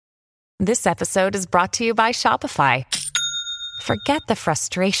This episode is brought to you by Shopify. Forget the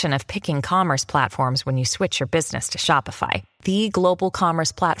frustration of picking commerce platforms when you switch your business to Shopify, the global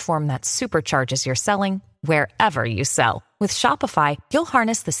commerce platform that supercharges your selling wherever you sell. With Shopify, you'll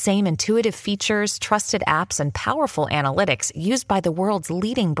harness the same intuitive features, trusted apps, and powerful analytics used by the world's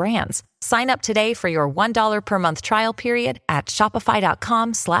leading brands. Sign up today for your $1 per month trial period at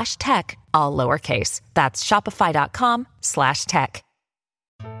shopify.com/tech, all lowercase. That's shopify.com/tech.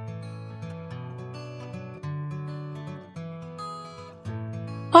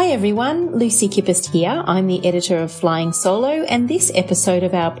 Hi everyone, Lucy Kippist here. I'm the editor of Flying Solo, and this episode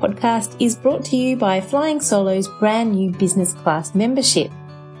of our podcast is brought to you by Flying Solo's brand new business class membership.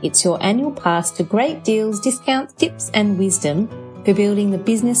 It's your annual pass to great deals, discounts, tips and wisdom for building the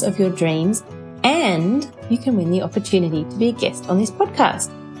business of your dreams, and you can win the opportunity to be a guest on this podcast,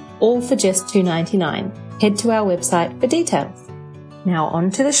 all for just $2.99. Head to our website for details. Now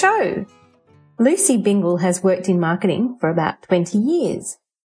on to the show. Lucy Bingle has worked in marketing for about 20 years.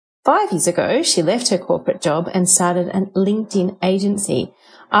 5 years ago, she left her corporate job and started a LinkedIn agency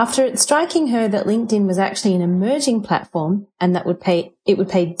after it striking her that LinkedIn was actually an emerging platform and that it would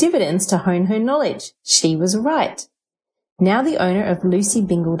pay dividends to hone her knowledge. She was right. Now the owner of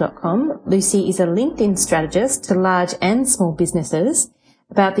lucybingle.com, Lucy is a LinkedIn strategist to large and small businesses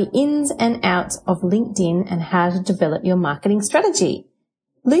about the ins and outs of LinkedIn and how to develop your marketing strategy.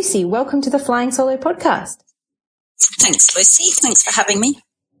 Lucy, welcome to the Flying Solo podcast. Thanks, Lucy. Thanks for having me.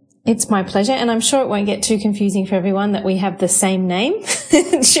 It's my pleasure, and I'm sure it won't get too confusing for everyone that we have the same name during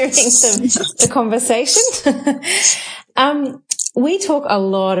the conversation. We talk a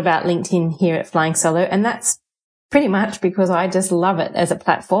lot about LinkedIn here at Flying Solo, and that's pretty much because I just love it as a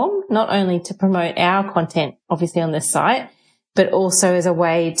platform, not only to promote our content, obviously on this site, but also as a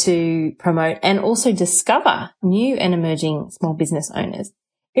way to promote and also discover new and emerging small business owners.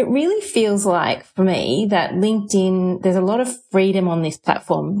 It really feels like, for me, that LinkedIn, there's a lot of freedom on this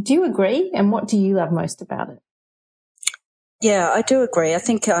platform. Do you agree? And what do you love most about it? Yeah, I do agree. I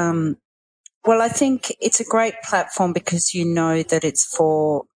think, I think it's a great platform because you know that it's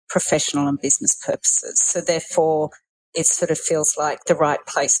for professional and business purposes. So therefore, it sort of feels like the right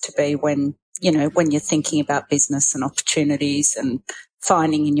place to be when you're thinking about business and opportunities and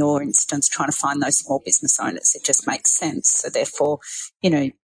finding, in your instance, trying to find those small business owners. It just makes sense. So therefore,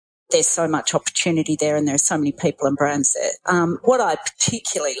 there's so much opportunity there and there are so many people and brands there. What I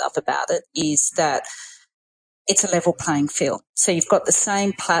particularly love about it is that it's a level playing field. So you've got the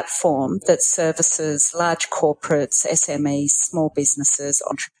same platform that services large corporates, SMEs, small businesses,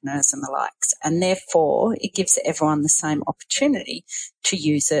 entrepreneurs and the likes. And therefore it gives everyone the same opportunity to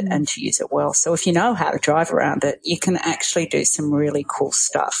use it and to use it well. So if you know how to drive around it, you can actually do some really cool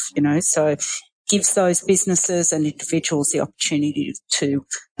stuff, so gives those businesses and individuals the opportunity to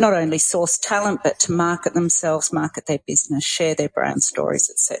not only source talent, but to market themselves, market their business, share their brand stories,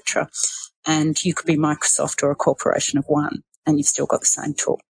 etc. And you could be Microsoft or a corporation of one, and you've still got the same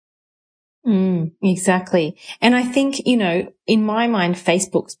tool. Exactly. And I think, in my mind,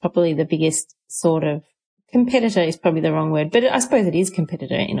 Facebook's probably the biggest sort of competitor is probably the wrong word, but I suppose it is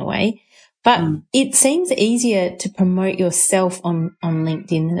competitor in a way. But it seems easier to promote yourself on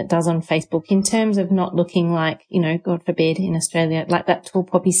LinkedIn than it does on Facebook in terms of not looking like, God forbid in Australia, like that tall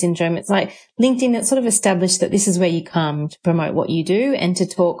poppy syndrome. It's like LinkedIn, it's sort of established that this is where you come to promote what you do and to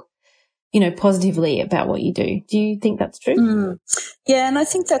talk, positively about what you do. Do you think that's true? Yeah, and I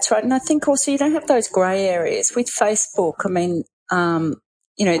think that's right. And I think also you don't have those grey areas with Facebook. I mean,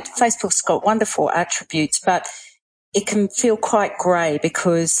 Facebook's got wonderful attributes, but it can feel quite grey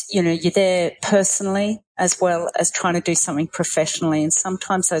because, you're there personally as well as trying to do something professionally. And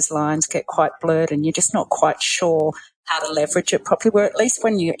sometimes those lines get quite blurred and you're just not quite sure how to leverage it properly. Where at least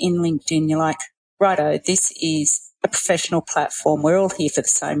when you're in LinkedIn, you're like, righto, this is a professional platform. We're all here for the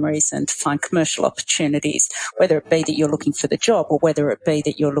same reason, to find commercial opportunities, whether it be that you're looking for the job or whether it be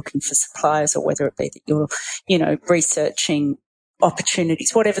that you're looking for suppliers or whether it be that you're, researching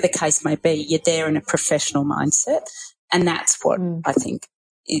opportunities, whatever the case may be, you're there in a professional mindset. And that's what I think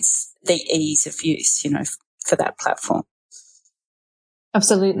is the ease of use, for that platform.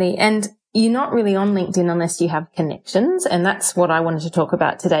 Absolutely. And you're not really on LinkedIn unless you have connections. And that's what I wanted to talk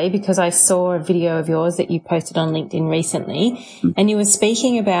about today because I saw a video of yours that you posted on LinkedIn recently and you were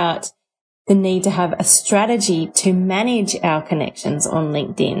speaking about the need to have a strategy to manage our connections on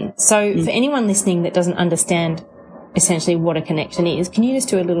LinkedIn. So for anyone listening that doesn't understand essentially what a connection is, can you just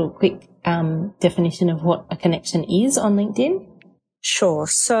do a little quick definition of what a connection is on LinkedIn? Sure.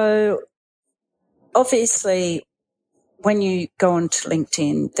 So obviously when you go onto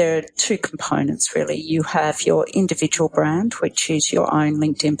LinkedIn, there are two components really. You have your individual brand, which is your own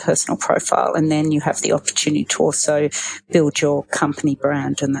LinkedIn personal profile, and then you have the opportunity to also build your company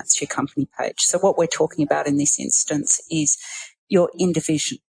brand, and that's your company page. So what we're talking about in this instance is your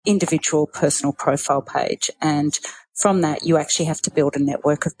individual personal profile page, and from that you actually have to build a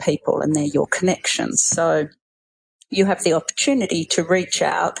network of people, and they're your connections. So you have the opportunity to reach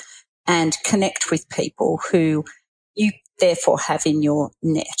out and connect with people who you therefore have in your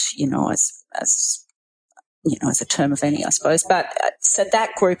net, as a term of any, I suppose. But so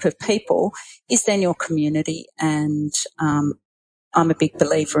that group of people is then your community, and I'm a big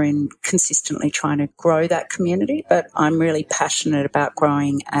believer in consistently trying to grow that community, but I'm really passionate about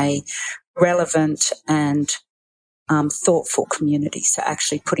growing a relevant and thoughtful community. So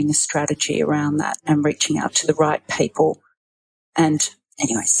actually putting a strategy around that and reaching out to the right people. And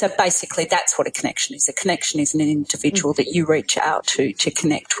anyway, so basically that's what a connection is. A connection is an individual that you reach out to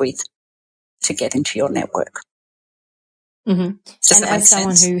connect with, to get into your network. Mm-hmm. And as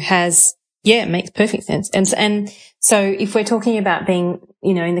someone who has, it makes perfect sense. And so if we're talking about being,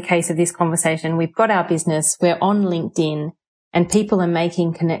 in the case of this conversation, we've got our business, we're on LinkedIn, and people are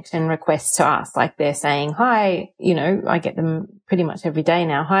making connection requests to us. Like they're saying, hi, I get them pretty much every day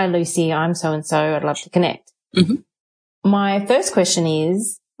now. Hi, Lucy, I'm so-and-so. I'd love to connect. Mm-hmm. My first question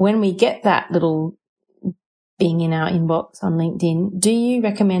is, when we get that little being in our inbox on LinkedIn, do you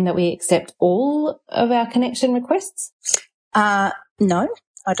recommend that we accept all of our connection requests? No,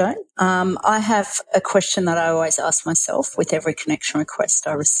 I don't. I have a question that I always ask myself with every connection request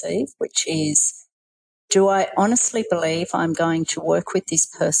I receive, which is, do I honestly believe I'm going to work with this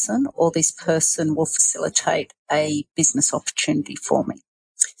person, or this person will facilitate a business opportunity for me?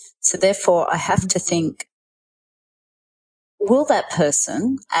 So therefore I have to think, will that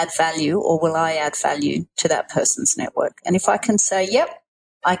person add value, or will I add value to that person's network? And if I can say, yep,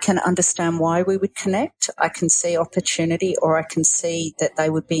 I can understand why we would connect, I can see opportunity, or I can see that they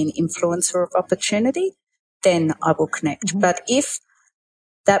would be an influencer of opportunity, then I will connect. Mm-hmm. But if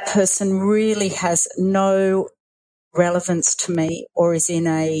that person really has no relevance to me, or is in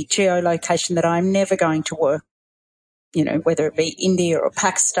a geolocation that I'm never going to work, whether it be India or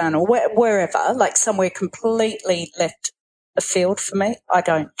Pakistan or wherever, like somewhere completely left afield for me, I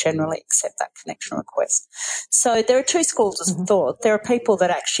don't generally accept that connection request. So there are two schools of thought. There are people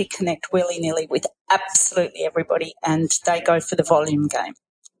that actually connect willy-nilly with absolutely everybody, and they go for the volume game.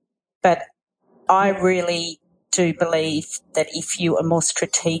 But I really do believe that if you are more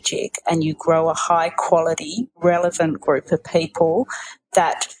strategic and you grow a high-quality, relevant group of people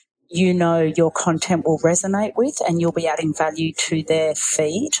that your content will resonate with, and you'll be adding value to their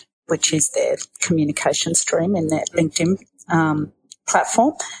feed, which is their communication stream in their LinkedIn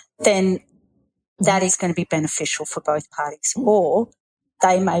platform, then that is going to be beneficial for both parties. Or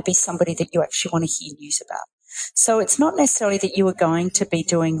they may be somebody that you actually want to hear news about. So it's not necessarily that you are going to be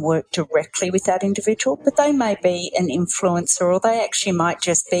doing work directly with that individual, but they may be an influencer, or they actually might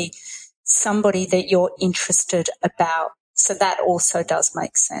just be somebody that you're interested about. So that also does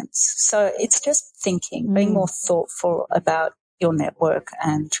make sense. So it's just thinking, being more thoughtful about your network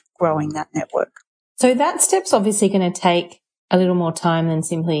and growing that network. So that step's obviously going to take a little more time than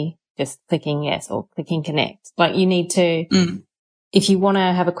simply just clicking yes or clicking connect. Like you need to, if you want to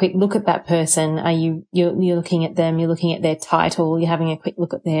have a quick look at that person, you're looking at them, you're looking at their title, you're having a quick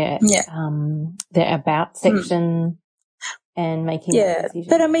look at their about section and making that decision.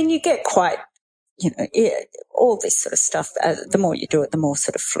 But I mean, you get quite, all this sort of stuff, the more you do it, the more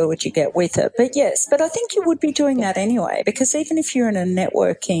sort of fluid you get with it. But yes, but I think you would be doing that anyway, because even if you're in a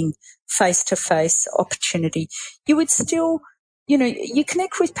networking face-to-face opportunity, you would still, you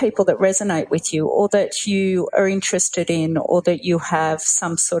connect with people that resonate with you, or that you are interested in, or that you have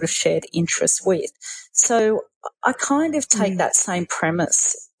some sort of shared interest with. So I kind of take that same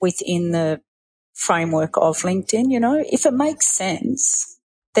premise within the framework of LinkedIn. If it makes sense,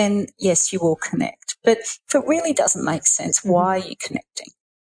 then yes, you will connect. But if it really doesn't make sense, why are you connecting?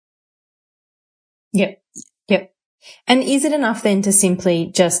 Yep. And is it enough then to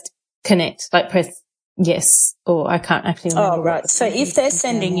simply just connect, like press yes, or I can't actually remember. Oh, right. So if they're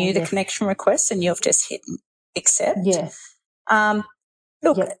sending you the connection request and you've just hit accept,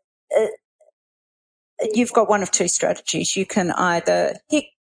 you've got one of two strategies. You can either hit,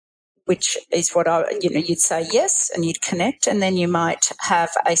 which is what you'd say yes, and you'd connect, and then you might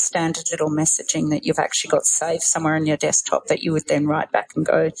have a standard little messaging that you've actually got saved somewhere on your desktop that you would then write back and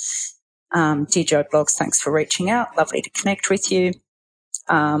go, Dear Joe Blogs, thanks for reaching out. Lovely to connect with you.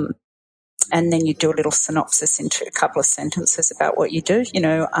 And then you do a little synopsis into a couple of sentences about what you do. These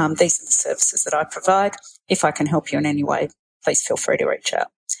are the services that I provide. if I can help you in any way, please feel free to reach out.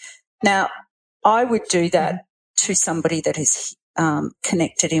 Now, I would do that to somebody that is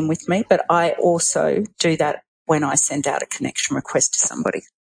connected in with me, but I also do that when I send out a connection request to somebody,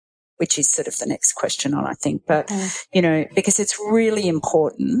 which is sort of the next question on, I think. But, because it's really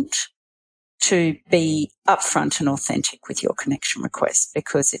important to be upfront and authentic with your connection request,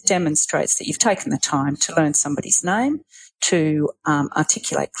 because it demonstrates that you've taken the time to learn somebody's name, to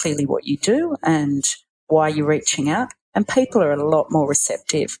articulate clearly what you do and why you're reaching out. And people are a lot more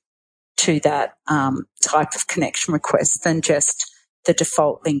receptive to that type of connection request than just the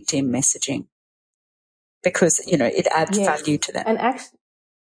default LinkedIn messaging, because, it adds value to them. And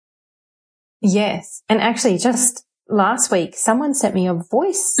actually just last week, someone sent me a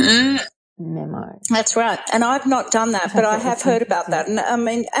voice memo. That's right. And I've not done that, but I have heard about that. And I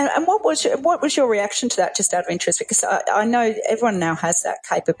mean, and what was your reaction to that, just out of interest? Because I know everyone now has that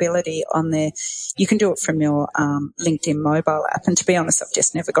capability on their, you can do it from your LinkedIn mobile app. And to be honest, I've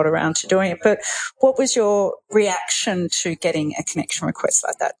just never got around to doing it. But what was your reaction to getting a connection request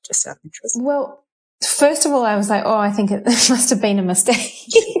like that, just out of interest? Well, first of all, I was like, I think it must have been a mistake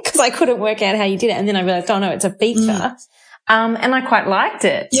because I couldn't work out how you did it. And then I realized, no, it's a feature. And I quite liked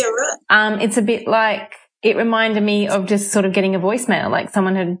it. Yeah, right. It's a bit like, it reminded me of just sort of getting a voicemail, like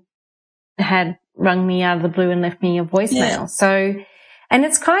someone had rung me out of the blue and left me a voicemail. Yeah. So, and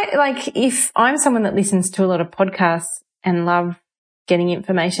it's kind of like, if I'm someone that listens to a lot of podcasts and love getting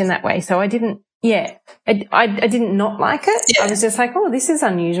information that way. So I didn't not like it. Yeah. I was just like, this is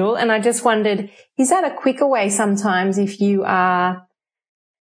unusual. And I just wondered, is that a quicker way sometimes if you are,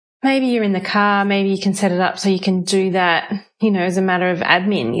 maybe you're in the car, maybe you can set it up so you can do that, as a matter of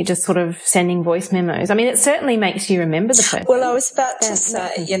admin. You're just sort of sending voice memos. I mean, it certainly makes you remember the person. Well, I was about to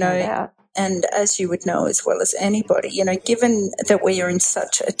say, and as you would know as well as anybody, given that we are in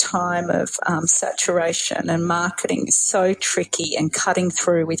such a time of saturation and marketing is so tricky and cutting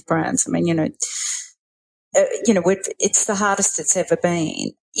through with brands. I mean, it's the hardest it's ever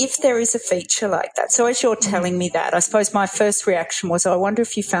been. If there is a feature like that, so as you're telling me that, I suppose my first reaction was, I wonder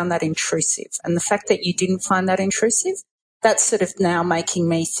if you found that intrusive. And the fact that you didn't find that intrusive, that's sort of now making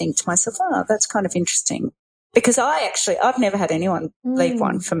me think to myself, that's kind of interesting. Because I've never had anyone leave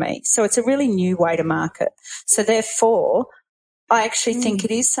one for me. So it's a really new way to market. So therefore, I actually think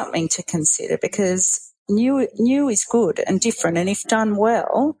it is something to consider, because new is good and different. And if done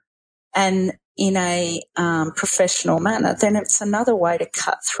well and in a professional manner, then it's another way to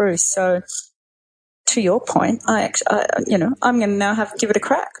cut through. So to your point, I'm going to now give it a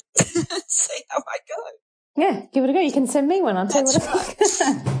crack, see how I go. Yeah, give it a go. You can send me one. I'll tell you what I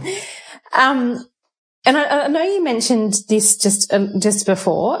think. And I know you mentioned this just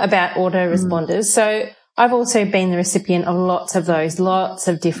before about autoresponders. So I've also been the recipient of lots of those, lots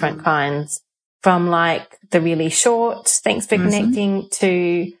of different kinds, from like the really short, thanks for connecting,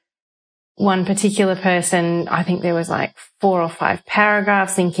 to one particular person, I think there was like 4 or 5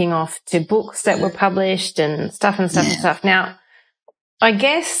 paragraphs linking off to books that were published and stuff. Now, I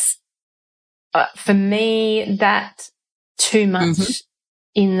guess for me, that's too much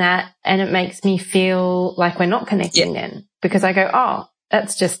in that, and it makes me feel like we're not connecting then, because I go,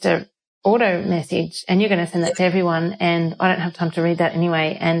 that's just a auto message and you're going to send that to everyone, and I don't have time to read that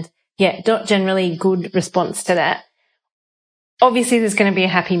anyway. And not generally good response to that. Obviously, there's going to be a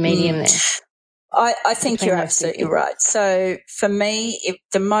happy medium there. I think you're absolutely right. So for me,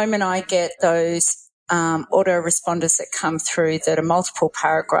 the moment I get those autoresponders that come through that are multiple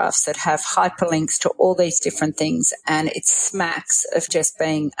paragraphs that have hyperlinks to all these different things, and it smacks of just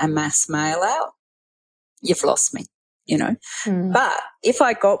being a mass mail out, you've lost me, But if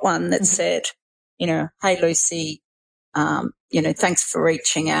I got one that said, hey, Lucy, thanks for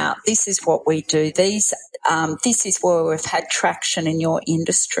reaching out. This is what we do. This is where we've had traction in your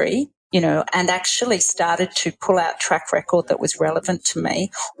industry, and actually started to pull out track record that was relevant to me,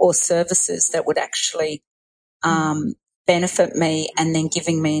 or services that would actually benefit me, and then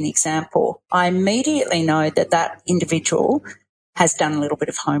giving me an example. I immediately know that individual has done a little bit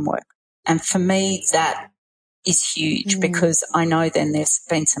of homework. And for me, that is huge, because I know then there's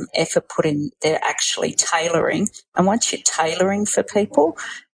been some effort put in. They're actually tailoring. And once you're tailoring for people,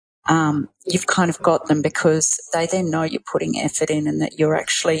 you've kind of got them, because they then know you're putting effort in and that you're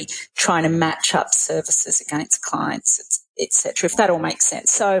actually trying to match up services against clients, et cetera, if that all makes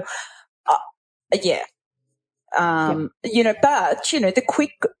sense. So, but, the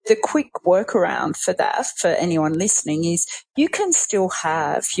quick workaround for that, for anyone listening, is you can still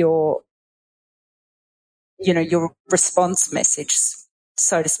have your response message,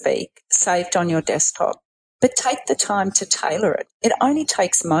 so to speak, saved on your desktop. but take the time to tailor it. It only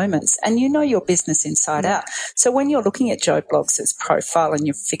takes moments, and you know your business inside out. So when you're looking at Joe Bloggs' profile and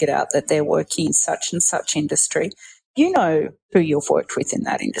you've figured out that they're working in such and such industry, you know who you've worked with in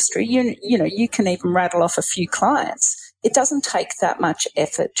that industry. You know, you can even rattle off a few clients. It doesn't take that much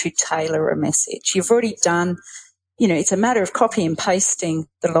effort to tailor a message. You've already done, you know, it's a matter of copy and pasting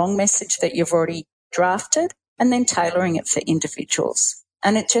the long message that you've already drafted and then tailoring it for individuals.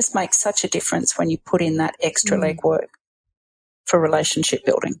 And it just makes such a difference when you put in that extra legwork for relationship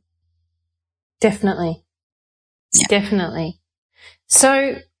building. Definitely. Yeah. Definitely.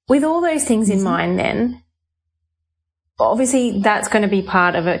 So with all those things in mind then, obviously that's going to be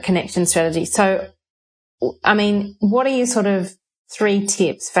part of a connection strategy. So, I mean, what are your sort of 3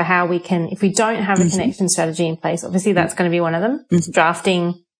 tips for how we can, if we don't have a connection strategy in place, obviously that's going to be one of them,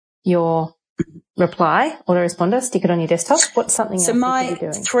 drafting your reply, autoresponder, stick it on your desktop. What's something else you could be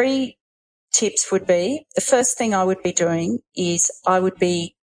doing? So my 3 tips would be, the first thing I would be doing is I would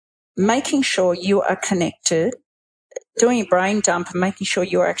be making sure you are connected, doing a brain dump and making sure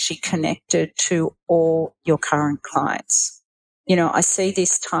you're actually connected to all your current clients. You know, I see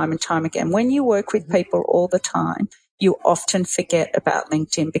this time and time again. When you work with people all the time, you often forget about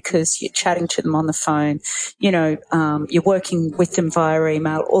LinkedIn because you're chatting to them on the phone, you know, you're working with them via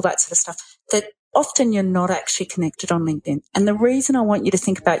email, all that sort of stuff, that often you're not actually connected on LinkedIn. And the reason I want you to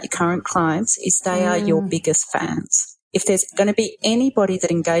think about your current clients is they are your biggest fans. If there's going to be anybody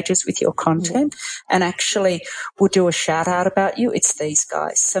that engages with your content and actually will do a shout out about you, it's these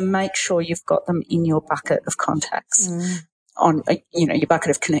guys. So make sure you've got them in your bucket of contacts on, you know, your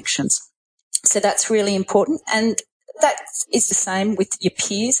bucket of connections. So that's really important. And that is the same with your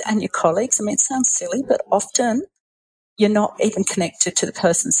peers and your colleagues. I mean, it sounds silly, but often you're not even connected to the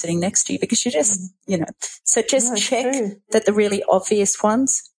person sitting next to you because you just, you know, so just check that the really obvious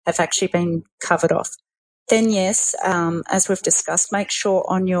ones have actually been covered off. Then, yes, as we've discussed, make sure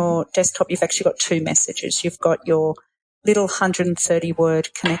on your desktop you've actually got 2 messages. You've got your little 130-word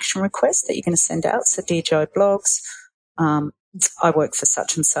connection request that you're going to send out. So, dear Joe Bloggs, I work for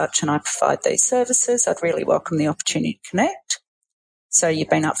such and such and I provide these services. I'd really welcome the opportunity to connect. So you've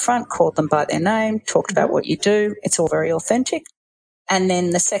been upfront, called them by their name, talked about what you do. It's all very authentic. And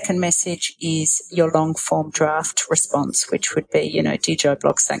then the second message is your long form draft response, which would be, you know, dear Joe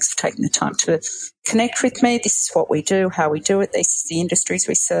Bloggs, thanks for taking the time to connect with me. This is what we do, how we do it. This is the industries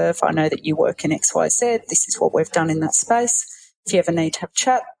we serve. I know that you work in XYZ. This is what we've done in that space. If you ever need to have a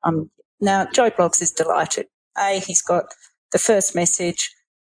chat, now Joe Bloggs is delighted. He's got the first message,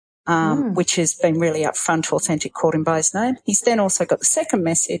 which has been really upfront, authentic, called him by his name. He's then also got the second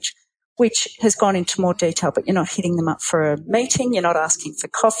message, which has gone into more detail, but you're not hitting them up for a meeting. You're not asking for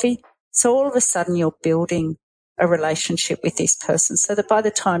coffee. So all of a sudden you're building a relationship with this person so that by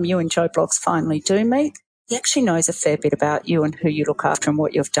the time you and Joe Bloggs finally do meet, he actually knows a fair bit about you and who you look after and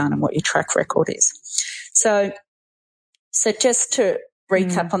what you've done and what your track record is. So just to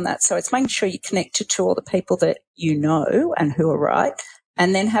recap on that. So it's making sure you're connected to all the people that you know and who are right,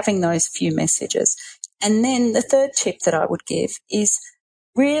 and then having those few messages. And then the third tip that I would give is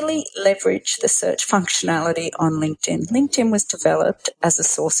really leverage the search functionality on LinkedIn. LinkedIn was developed as a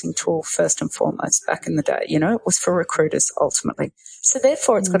sourcing tool first and foremost back in the day. You know, it was for recruiters ultimately. So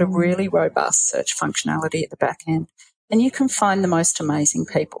therefore it's got a really robust search functionality at the back end, and you can find the most amazing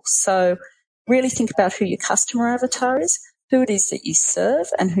people. So really think about who your customer avatar is, who it is that you serve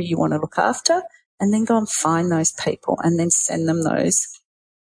and who you want to look after, and then go and find those people and then send them those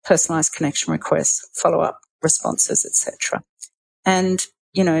personalized connection requests, follow-up responses, etc. And,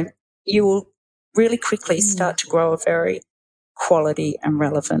 you know, you will really quickly start to grow a very quality and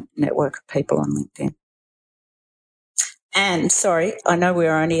relevant network of people on LinkedIn. And, sorry, I know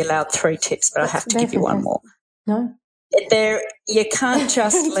we're only allowed 3 tips, but I have to give you one more. No. You can't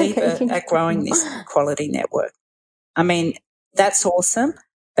just leave it at growing this quality network. I mean, that's awesome,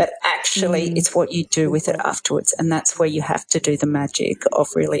 but actually it's what you do with it afterwards, and that's where you have to do the magic of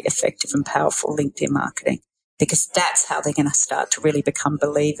really effective and powerful LinkedIn marketing, because that's how they're going to start to really become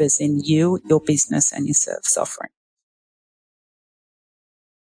believers in you, your business, and your service offering.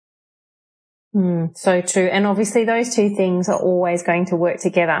 So true. And obviously those 2 things are always going to work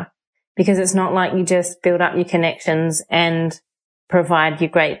together, because it's not like you just build up your connections and provide your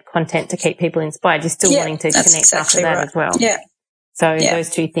great content to keep people inspired. You're still wanting to connect after that as well. Yeah. So those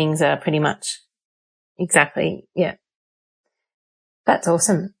 2 things are pretty much exactly, That's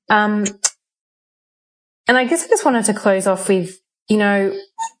awesome. And I guess I just wanted to close off with, you know,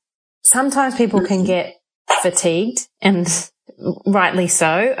 sometimes people can get fatigued, and rightly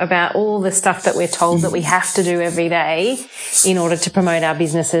so, about all the stuff that we're told that we have to do every day in order to promote our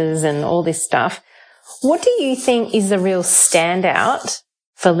businesses and all this stuff. What do you think is the real standout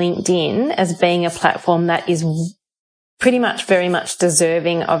for LinkedIn as being a platform that is pretty much very much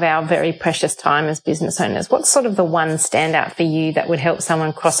deserving of our very precious time as business owners? What's sort of the one standout for you that would help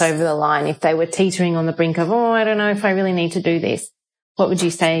someone cross over the line if they were teetering on the brink of, I don't know if I really need to do this? What would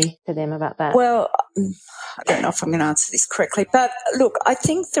you say to them about that? Well, I don't know if I'm going to answer this correctly, but look, I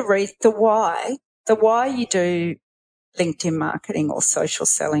think the why you do LinkedIn marketing or social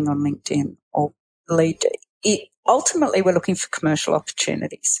selling on LinkedIn or lead, ultimately we're looking for commercial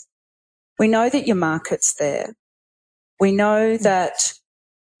opportunities. We know that your market's there. We know that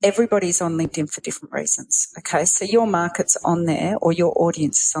everybody's on LinkedIn for different reasons. Okay. So your market's on there or your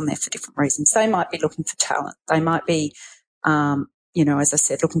audience is on there for different reasons. They might be looking for talent. They might be, as I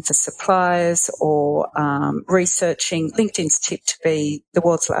said, looking for suppliers or researching. LinkedIn's tipped to be the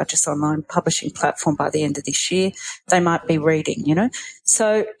world's largest online publishing platform by the end of this year. They might be reading,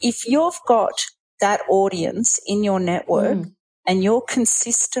 So if you've got that audience in your network and you're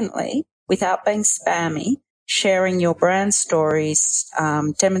consistently, without being spammy, sharing your brand stories,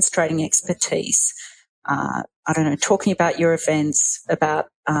 demonstrating expertise, talking about your events, about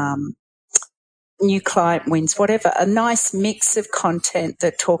new client wins, whatever, a nice mix of content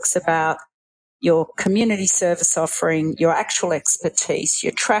that talks about your community service offering, your actual expertise,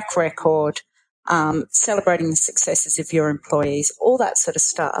 your track record, celebrating the successes of your employees, all that sort of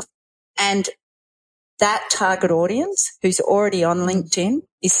stuff. And that target audience who's already on LinkedIn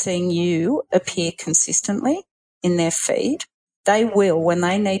is seeing you appear consistently in their feed. They will, when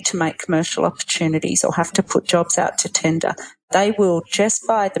they need to make commercial opportunities or have to put jobs out to tender, they will, just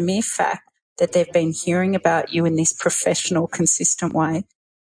by the mere fact that they've been hearing about you in this professional, consistent way,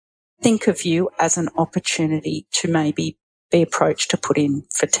 think of you as an opportunity to maybe be approached to put in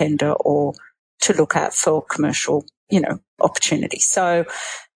for tender or to look at for commercial, opportunities. So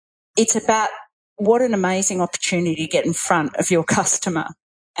it's about what an amazing opportunity to get in front of your customer.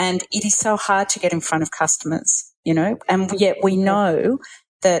 And it is so hard to get in front of customers, and yet we know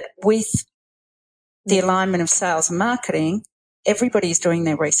that with the alignment of sales and marketing, everybody is doing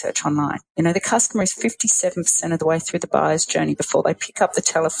their research online. The customer is 57% of the way through the buyer's journey before they pick up the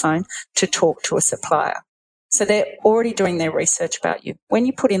telephone to talk to a supplier. So they're already doing their research about you. When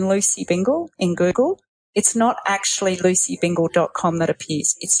you put in Lucy Bingle in Google, it's not actually lucybingle.com that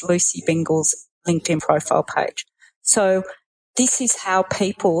appears. It's Lucy Bingle's LinkedIn profile page. So this is how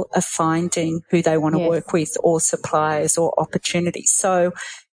people are finding who they want to work with or suppliers or opportunities. So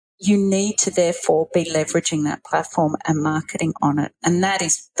you need to therefore be leveraging that platform and marketing on it. And that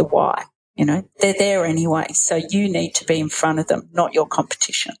is the why. They're there anyway. So you need to be in front of them, not your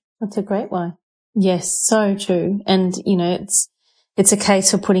competition. That's a great why. Yes, so true. And, it's a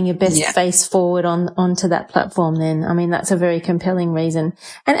case of putting your best face forward onto that platform then. I mean, that's a very compelling reason.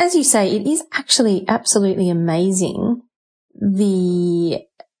 And as you say, it is actually absolutely amazing the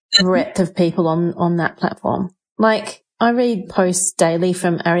breadth of people on that platform. Like, I read posts daily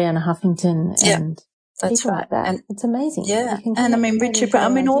from Arianna Huffington and that's people right. like that. And it's amazing. Yeah. And I mean, Richard,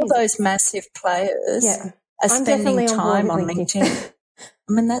 all those massive players are spending time on LinkedIn.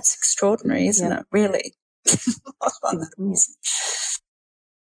 I mean, that's extraordinary, isn't it? Really.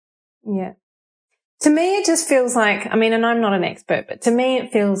 Yeah. To me, it just feels like, and I'm not an expert, but to me,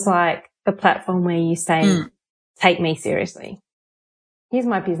 it feels like the platform where you say, take me seriously. Here's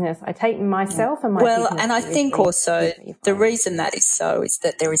my business. I take myself and my business and I think also the reason that is so is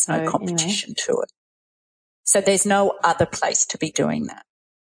that there is no competition to it. So there's no other place to be doing that.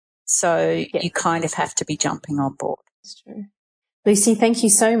 So you kind of have to be jumping on board. That's true. Lucy, thank you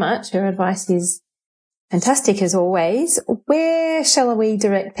so much. Your advice is fantastic as always. Where shall we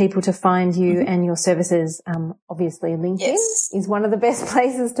direct people to find you and your services? Obviously LinkedIn is one of the best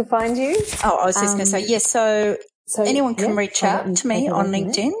places to find you. Oh, I was just going to say, yes. So anyone can reach out to me on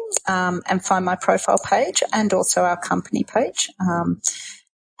LinkedIn and find my profile page and also our company page.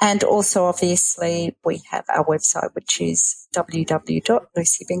 And also, obviously, we have our website, which is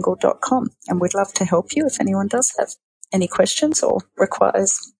www.lucybingle.com. And we'd love to help you if anyone does have any questions or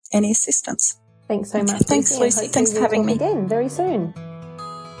requires any assistance. Thanks so much. Thanks, Lucy. Thanks for having me. Again very soon.